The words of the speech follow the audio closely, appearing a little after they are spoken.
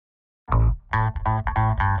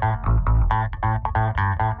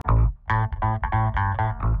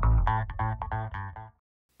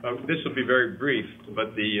This will be very brief,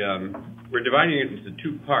 but we're dividing it into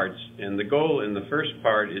two parts, and the goal in the first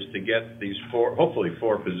part is to get these hopefully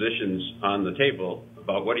four positions on the table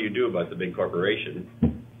about what do you do about the big corporation.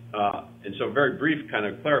 And so very brief kind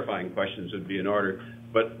of clarifying questions would be in order,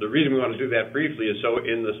 but the reason we want to do that briefly is so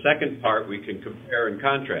in the second part we can compare and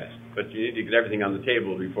contrast, but you need to get everything on the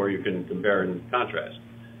table before you can compare and contrast.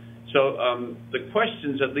 So the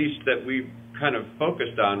questions, at least that we kind of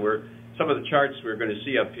focused on, were some of the charts we're going to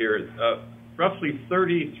see up here. Roughly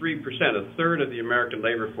 33%, a third of the American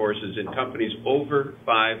labor force is in companies over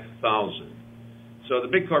 5,000. So the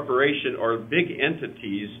big corporation or big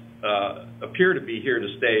entities appear to be here to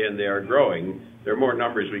stay, and they are growing. There are more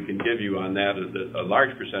numbers we can give you on that. A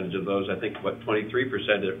large percentage of those, I think, 23%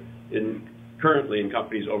 are currently in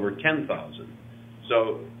companies over 10,000.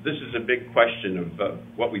 So this is a big question of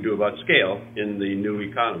what we do about scale in the new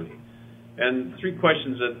economy. And three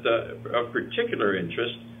questions that of particular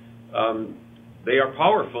interest. They are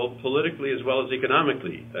powerful politically as well as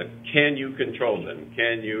economically. Can you control them?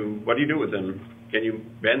 What do you do with them? Can you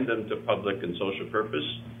bend them to public and social purpose?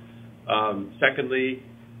 Secondly,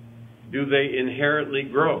 do they inherently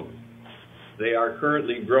grow? They are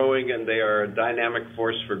currently growing, and they are a dynamic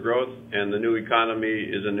force for growth, and the new economy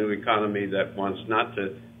is a new economy that wants not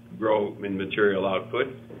to grow in material output.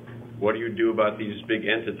 What do you do about these big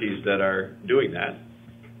entities that are doing that?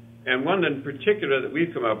 And one in particular that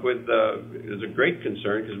we've come up with is a great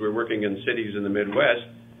concern because we're working in cities in the Midwest.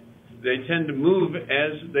 They tend to move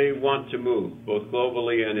as they want to move, both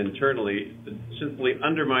globally and internally, simply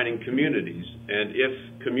undermining communities. And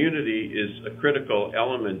if community is a critical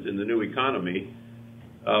element in the new economy,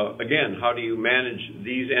 again, how do you manage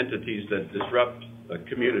these entities that disrupt a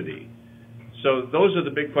community? So those are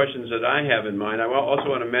the big questions that I have in mind. I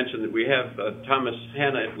also want to mention that we have Thomas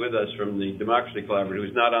Hanna with us from the Democracy Collaborative,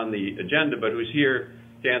 who's not on the agenda, but who's here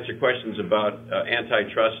to answer questions about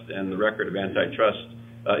antitrust and the record of antitrust,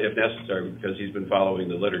 if necessary, because he's been following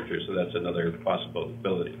the literature, so that's another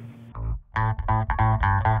possibility.